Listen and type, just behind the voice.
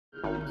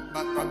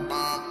Hi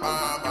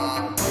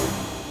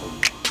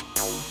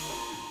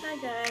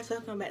guys,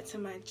 welcome back to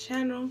my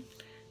channel.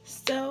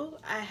 So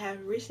I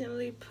have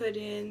recently put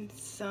in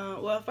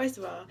some, well, first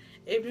of all,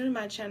 if you're new to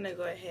my channel,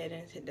 go ahead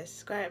and hit the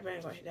subscribe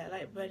button, go hit that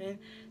like button.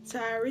 So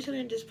I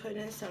recently just put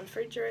in some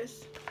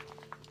Freetress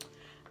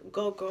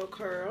GoGo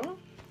curl,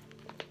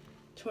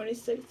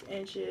 26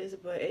 inches,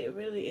 but it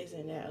really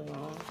isn't that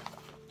long.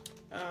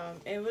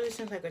 It really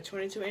seems like a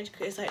 22 inch,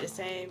 it's like the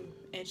same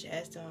inch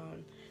as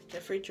the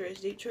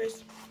Freetress Deep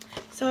Twist.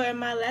 So in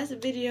my last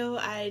video,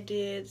 I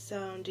did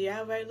some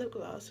DIY lip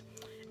gloss,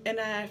 and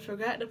I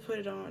forgot to put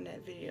it on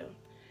that video.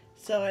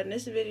 So in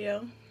this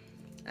video,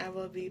 I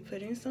will be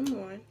putting some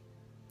on,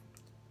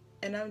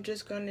 and I'm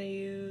just going to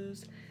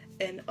use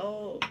an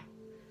old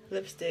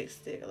lipstick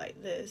stick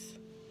like this.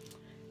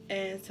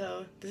 And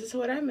so this is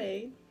what I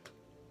made.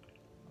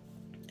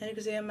 And you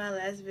can see in my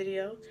last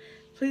video,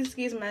 please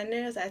excuse my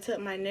nails. I took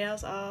my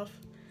nails off,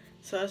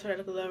 so it's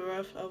look a little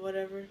rough or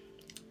whatever.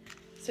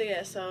 So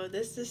yeah, so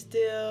this is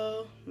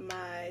still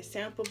my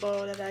sample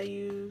bowl that I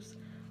use,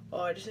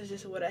 or this is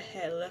just what I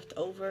had left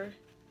over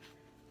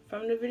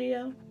from the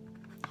video.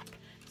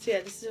 So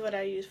yeah, this is what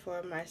I use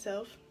for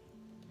myself.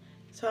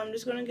 So I'm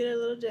just gonna get a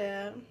little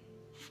dab,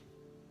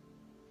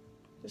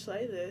 just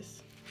like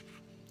this.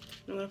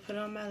 I'm gonna put it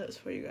on my lips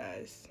for you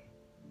guys.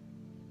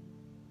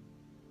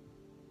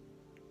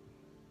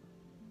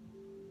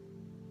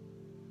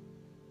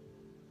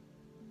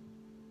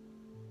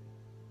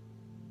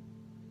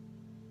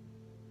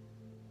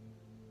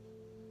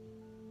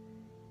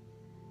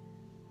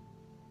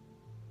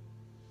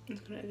 I'm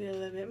just gonna get a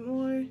little bit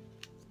more.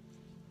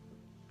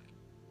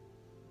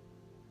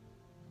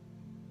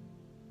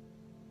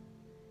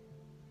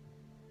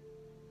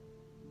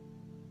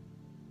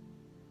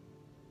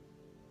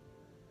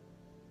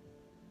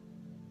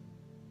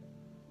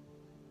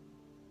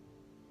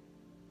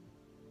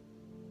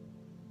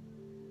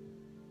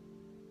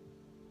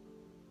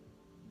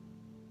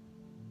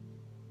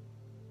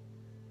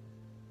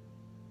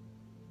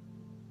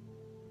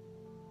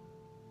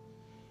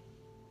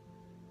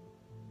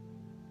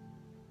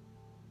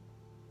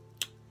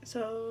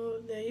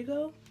 So there you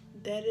go.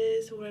 That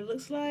is what it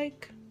looks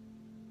like.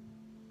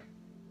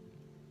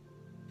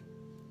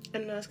 I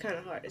know it's kind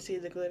of hard to see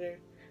the glitter,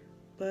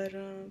 but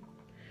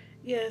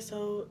yeah,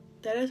 so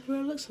that is what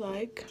it looks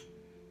like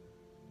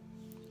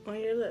on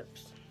your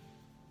lips.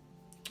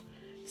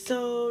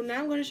 So now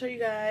I'm going to show you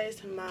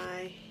guys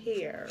my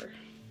hair.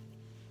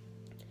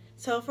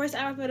 So first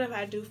I wrap it up.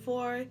 I do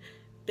 4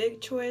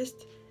 big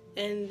twists,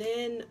 and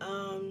then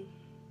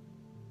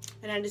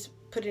and I just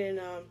put it in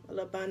a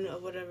little bun or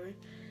whatever.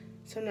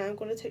 So now I'm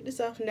going to take this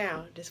off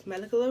now. This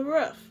might look a little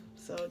rough,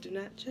 so do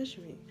not judge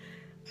me.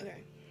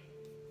 Okay.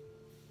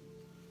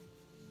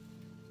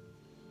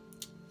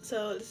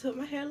 So this is what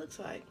my hair looks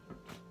like.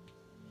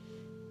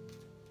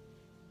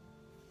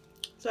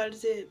 So I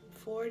just did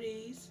 4 of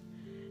these.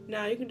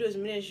 Now you can do as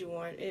many as you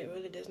want. It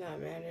really does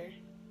not matter.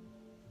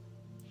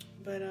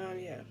 But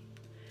yeah.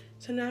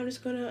 So now I'm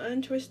just going to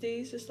untwist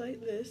these just like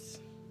this.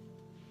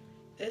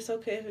 It's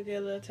okay if it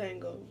get a little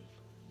tangled.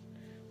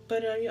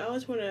 But you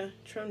always want to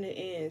trim the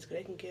ends because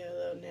they can get a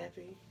little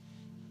nappy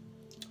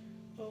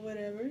or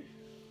whatever.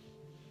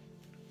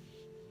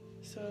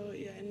 So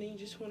yeah, and then you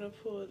just want to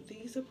pull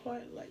these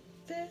apart like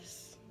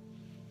this.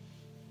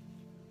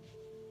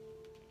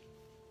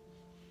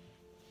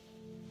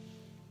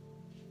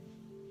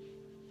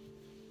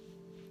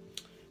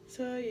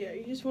 So yeah,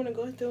 you just want to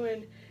go through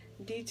and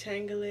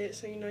detangle it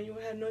so you know you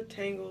won't have no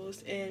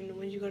tangles, and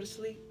when you go to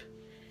sleep,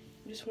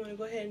 you just want to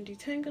go ahead and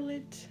detangle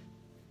it.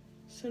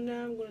 So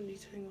now I'm going to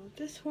detangle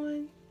this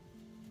one.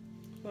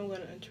 Well, I'm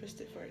going to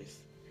untwist it first.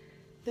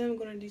 Then I'm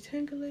going to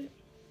detangle it.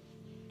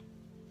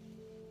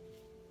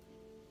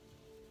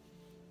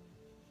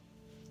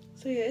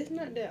 So yeah, it's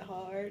not that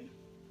hard.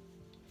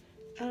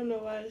 I don't know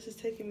why this is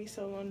taking me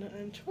so long to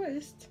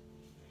untwist.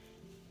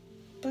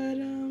 But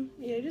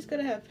yeah, you just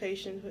gotta have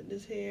patience with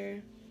this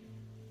hair,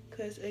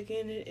 because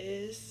again, it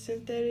is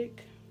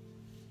synthetic.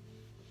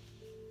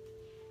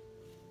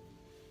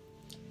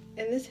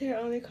 And this hair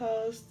only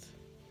costs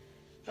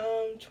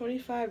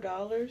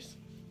 $25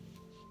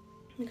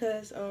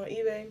 because on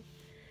eBay,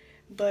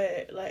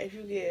 but like if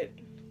you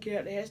get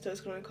out the hair store,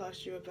 it's gonna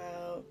cost you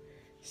about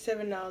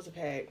 $7 a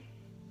pack,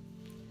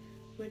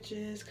 which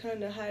is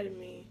kind of high to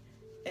me.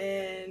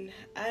 And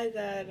I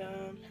got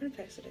how many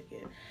packs did I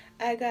get?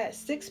 I got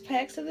 6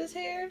 packs of this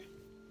hair,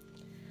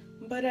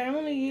 but I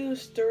only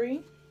used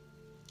 3.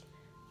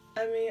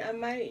 I mean, I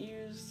might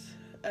use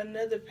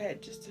another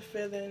pack just to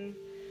fill in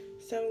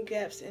some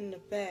gaps in the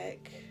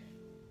back.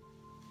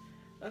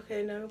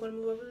 Okay, now I'm going to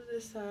move over to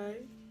this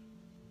side.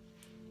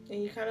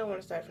 And you kind of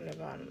want to start from the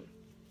bottom.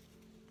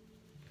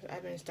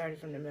 I've been starting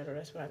from the middle.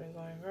 That's what I've been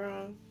going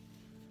wrong.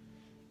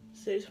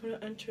 So you just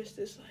want to untwist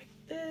this like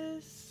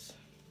this.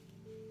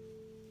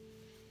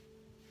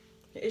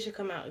 It should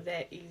come out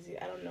that easy.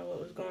 I don't know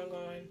what was going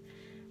on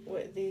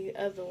with the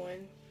other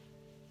one.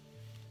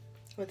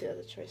 With the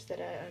other twist that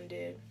I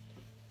undid.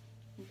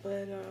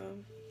 But,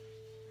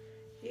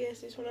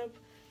 yes, you just want to,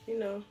 you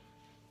know,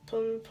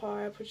 pull them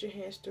apart, put your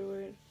hands through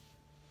it,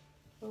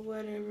 or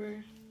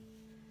whatever.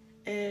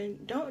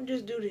 And don't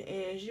just do the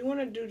ends. You want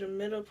to do the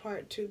middle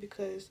part too,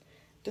 because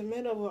the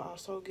middle will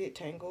also get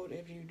tangled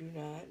if you do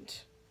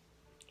not.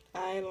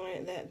 I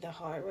learned that the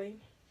hard way.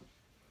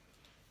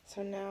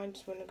 So now I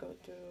just want to go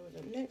through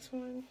the next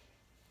one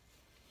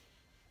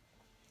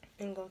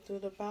and go through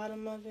the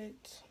bottom of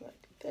it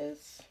like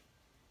this.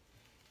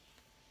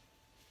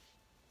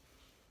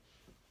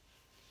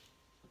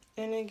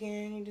 And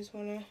again, you just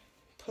want to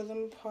pull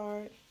them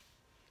apart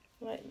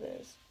like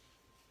this.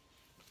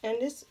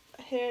 And this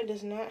hair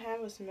does not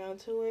have a smell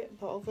to it,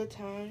 but over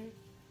time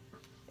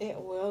it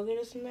will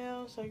get a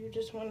smell. So you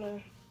just want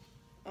to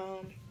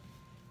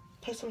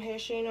put some hair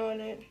sheen on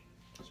it,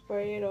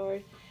 spray it, or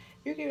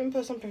you can even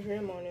put some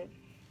perfume on it.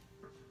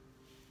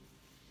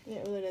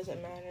 It really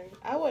doesn't matter.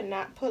 I would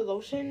not put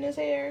lotion in this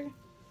hair.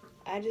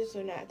 I just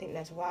do not think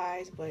that's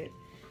wise, but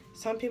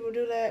some people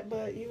do that,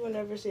 but you will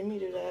never see me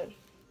do that.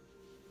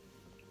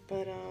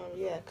 But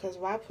yeah, because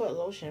why put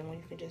lotion when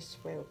you can just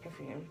spray with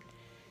perfume?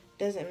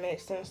 Doesn't make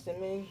sense to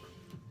me.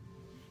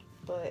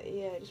 But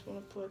yeah, I just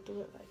want to pull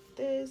through it like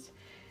this.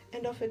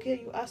 And don't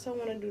forget, you also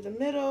want to do the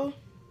middle,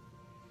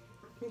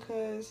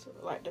 because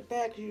like the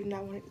back, you do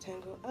not want it to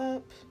tangle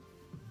up.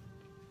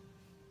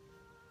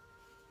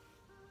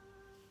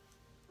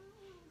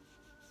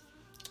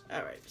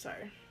 Alright,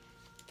 sorry.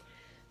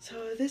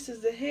 So this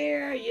is the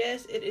hair.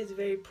 Yes, it is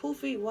very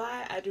poofy.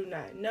 Why? I do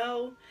not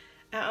know.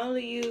 I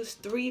only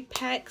used 3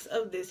 packs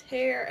of this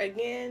hair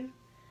again.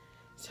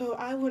 So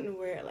I wouldn't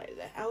wear it like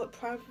that. I would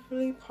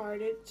probably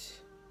part it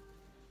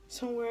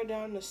somewhere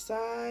down the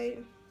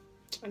side.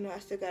 I know I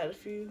still got a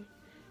few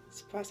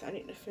spots I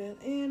need to fill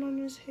in on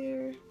this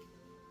hair.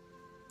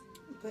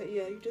 But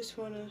yeah, you just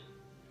want to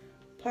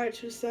part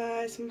to the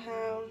side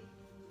somehow.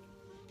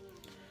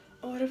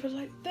 Or whatever,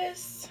 like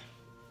this.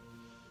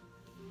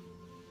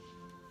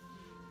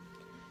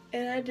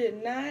 And I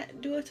did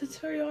not do a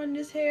tutorial on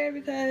this hair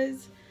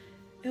because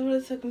it would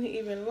have took me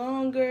even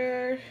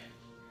longer.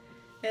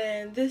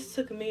 And this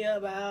took me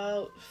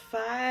about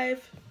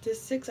 5 to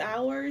 6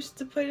 hours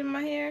to put in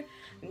my hair,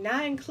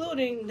 not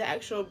including the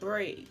actual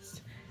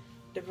braids.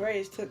 The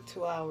braids took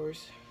 2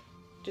 hours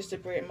just to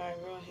braid my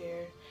real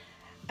hair.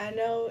 I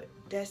know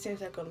that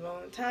seems like a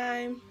long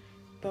time,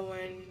 but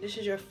when this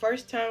is your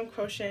first time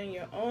crocheting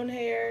your own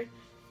hair,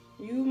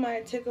 you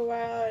might take a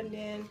while, and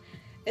then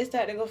it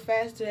started to go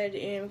faster at the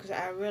end because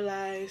I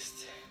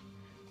realized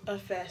a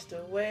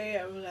faster way.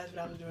 I realized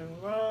what I was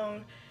doing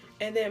wrong.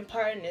 And then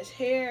parting this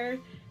hair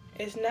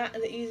is not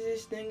the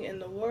easiest thing in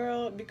the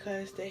world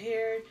because the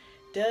hair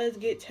does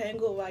get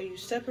tangled while you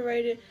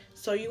separate it.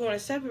 So you want to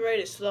separate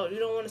it slow. You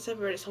don't want to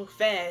separate it so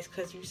fast,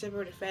 because if you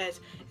separate it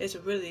fast, it's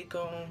really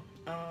going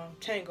to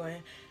tangle,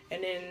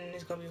 and then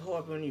it's going to be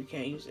horrible and you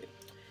can't use it.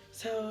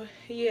 So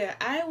yeah,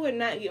 I would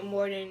not get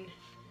more than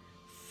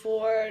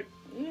 4.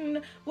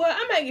 Well,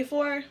 I might get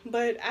 4,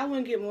 but I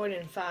wouldn't get more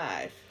than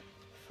 5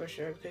 for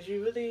sure, because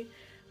you really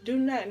do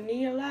not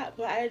need a lot.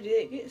 But I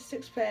did get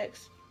 6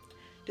 packs.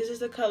 This is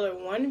the color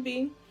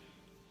 1B,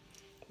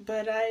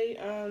 but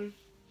I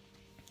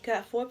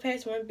got 4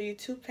 packs 1B,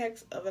 2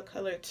 packs of a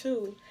color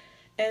 2,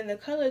 and the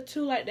color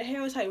 2, like, the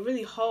hair was like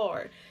really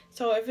hard.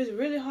 So if it's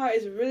really hard,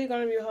 it's really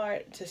gonna be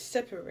hard to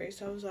separate.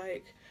 So I was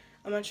like,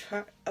 I'm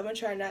gonna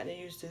try not to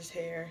use this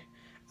hair.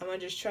 I'm gonna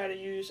just try to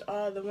use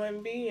all the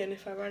 1B, and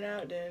if I run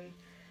out, then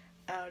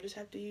I'll just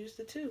have to use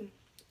the 2.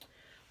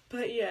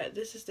 But yeah,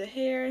 this is the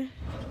hair.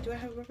 Do I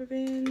have a rubber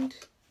band?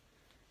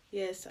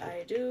 Yes,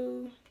 I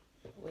do.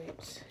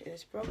 Wait,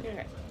 it's broken.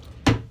 Okay.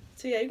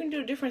 So yeah, you can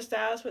do different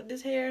styles with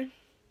this hair.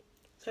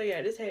 So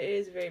yeah, this hair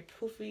is very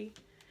poofy.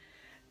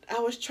 I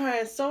was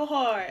trying so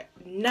hard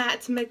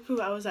not to make poof.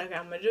 I was like,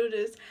 I'm gonna do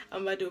this.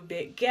 I'm gonna do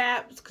big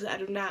gaps because I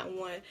do not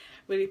want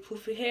really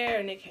poofy hair,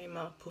 and it came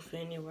out poofy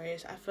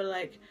anyways. I feel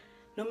like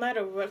no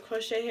matter what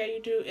crochet hair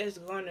you do, it's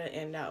gonna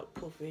end out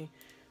poofy.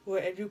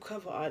 Where if you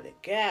cover all the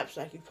gaps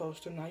like you're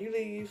supposed to, now you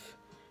leave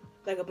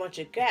like a bunch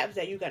of gaps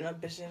that you got no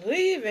business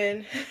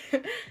leaving,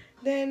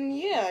 then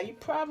yeah, you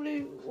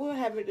probably will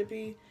have it to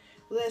be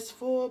less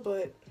full,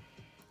 but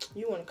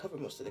you want to cover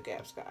most of the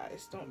gaps,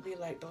 guys. Don't be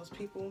like those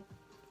people.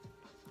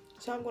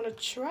 So I'm going to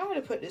try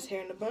to put this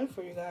hair in the bun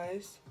for you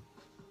guys.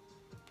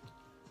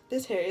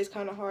 This hair is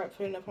kind of hard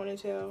putting in a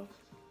ponytail.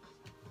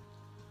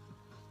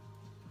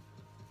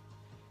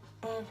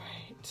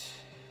 Alright.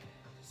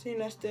 See,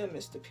 and I still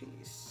missed a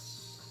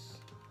piece.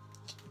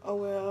 Oh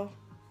well.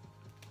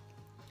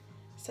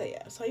 So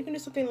yeah, so you can do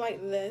something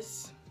like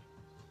this.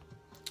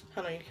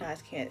 Hold on, you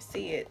guys can't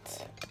see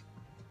it.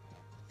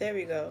 There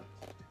we go.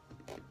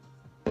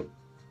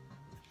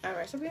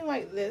 Alright, something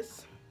like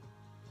this.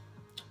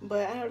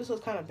 But I know this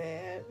was kind of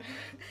bad.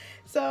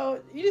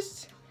 So you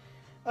just,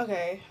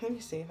 okay, let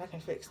me see if I can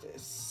fix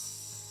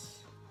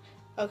this.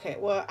 Okay,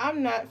 well,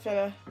 I'm not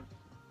finna,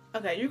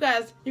 okay, you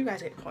guys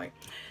get the point.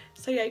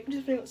 So yeah, you can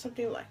just do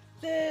something like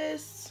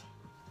this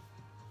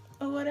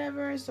or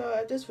whatever.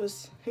 So this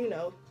was, you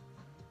know,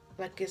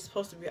 like it's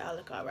supposed to be, I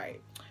look alright.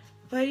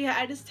 But yeah,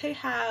 I just take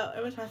how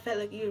it makes my face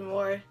look even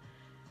more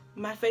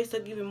my face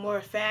look even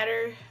more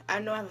fatter. I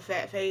know I have a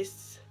fat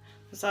face,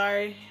 I'm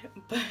sorry,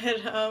 but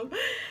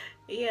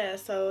yeah,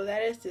 so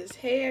that is this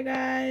hair,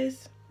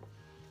 guys.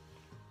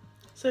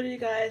 So do you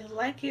guys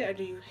like it or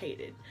do you hate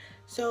it?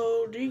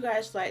 So do you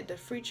guys like the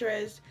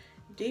Freetress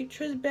Deep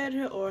Twist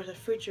better or the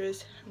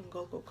Freetress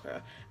GoGo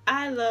Curl?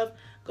 I love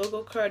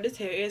GoGo Curl. This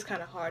hair is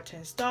kind of hard to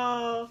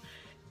install.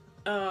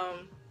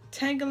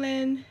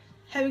 Tangling,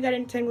 haven't got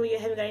any tangling yet,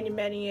 haven't got any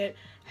matting yet.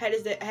 I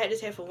had this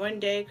hair for 1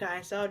 day because I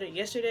installed it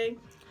yesterday.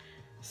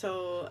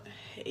 So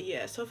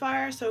yeah, so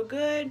far so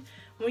good.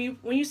 When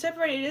you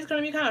separate it, it's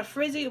gonna be kind of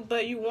frizzy,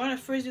 but you want a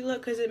frizzy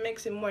look because it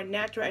makes it more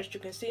natural. As you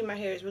can see, my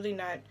hair is really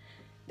not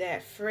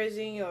that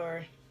frizzy,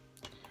 or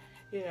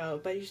you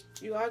know, but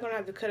you are gonna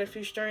have to cut a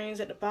few strings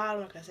at the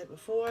bottom, like I said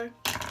before.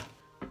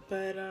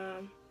 But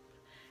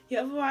yeah,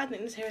 overall I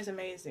think this hair is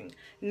amazing.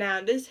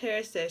 Now this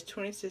hair says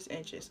 26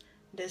 inches.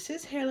 Does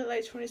his hair look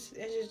like 26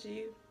 inches to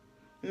you?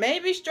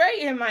 Maybe straight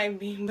it might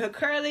be, but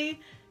curly,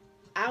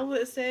 I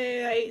would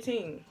say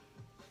 18.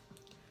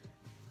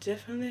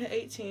 Definitely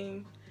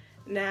 18.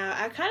 Now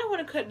I kind of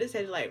want to cut this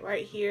head like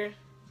right here.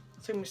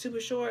 It's gonna be super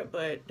short,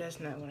 but that's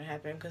not gonna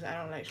happen because I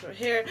don't like short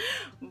hair.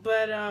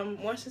 But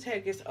once this hair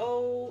gets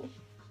old,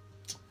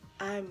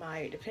 I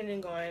might,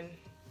 depending on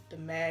the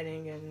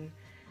matting and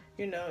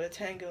you know the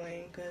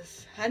tangling,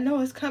 because I know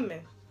it's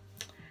coming.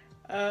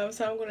 So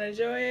I'm gonna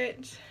enjoy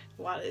it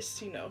while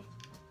it's, you know,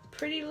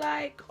 pretty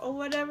like or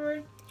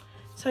whatever.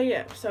 So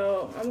yeah,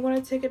 so I'm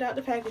gonna take it out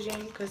the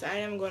packaging because I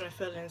am gonna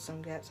fill in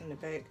some gaps in the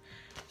back.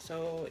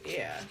 So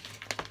yeah.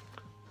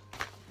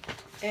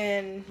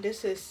 And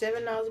this is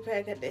 $7 a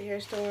pack at the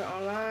hair store.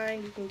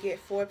 Online you can get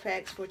 4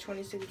 packs for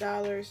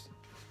 $26,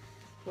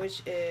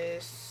 which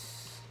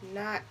is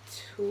not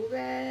too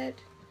bad,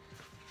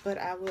 but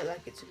I would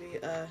like it to be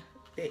a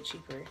bit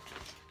cheaper,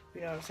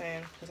 you know what I'm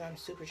saying, because I'm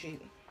super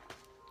cheap.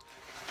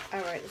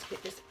 Alright, let's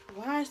get this.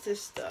 Why is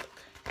this stuck?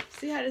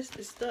 See how this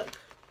is stuck?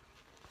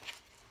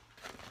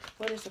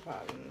 What is the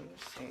problem?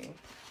 Let's see.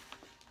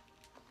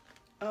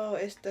 Oh,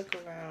 it's stuck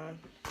around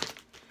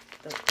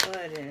the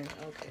button.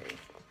 Okay.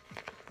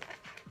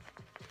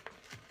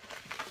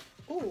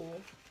 Ooh.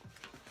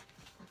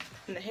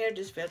 And the hair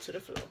just fell to the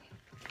floor.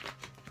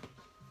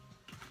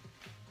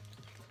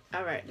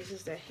 Alright, this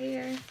is the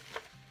hair.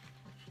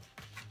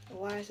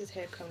 Why is this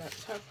hair coming up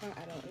the top part?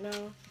 I don't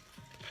know.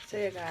 So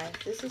yeah, guys,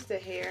 this is the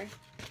hair.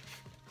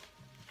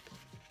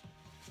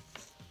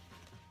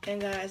 And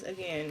guys,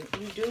 again,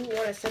 you do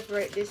want to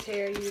separate this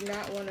hair. You do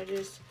not want to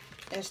just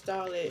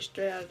install it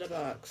straight out of the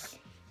box.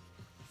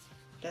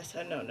 That's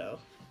a no-no.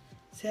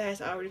 See how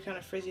it's already kind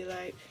of frizzy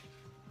like?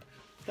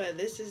 But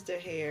this is the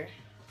hair.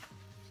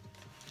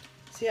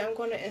 See, I'm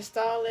going to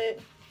install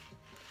it,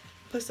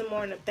 put some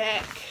more in the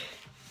back,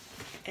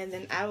 and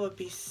then I will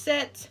be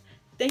set.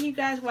 Thank you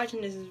guys for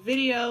watching this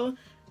video.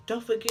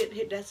 Don't forget to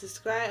hit that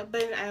subscribe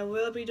button. I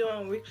will be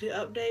doing weekly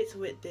updates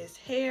with this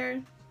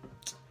hair.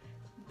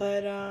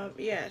 But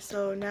yeah,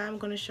 so now I'm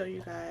gonna show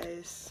you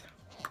guys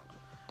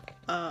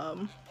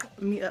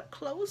me up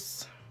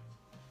close.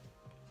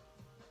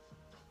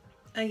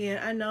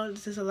 Again, I know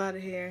this is a lot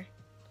of hair.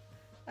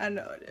 I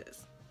know it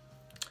is.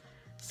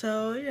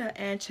 So yeah,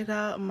 and check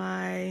out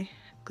my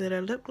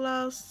glitter lip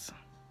gloss.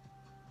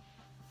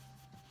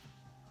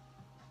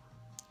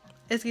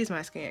 Excuse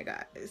my skin,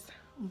 guys.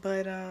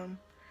 But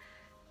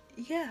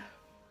yeah.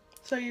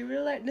 So you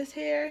really like this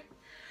hair?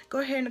 Go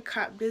ahead and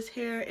cop this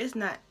hair. It's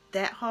not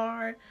that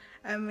hard.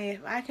 I mean,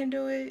 if I can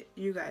do it,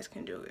 you guys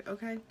can do it,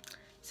 okay?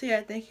 So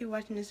yeah, thank you for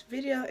watching this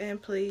video,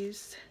 and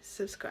please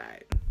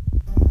subscribe.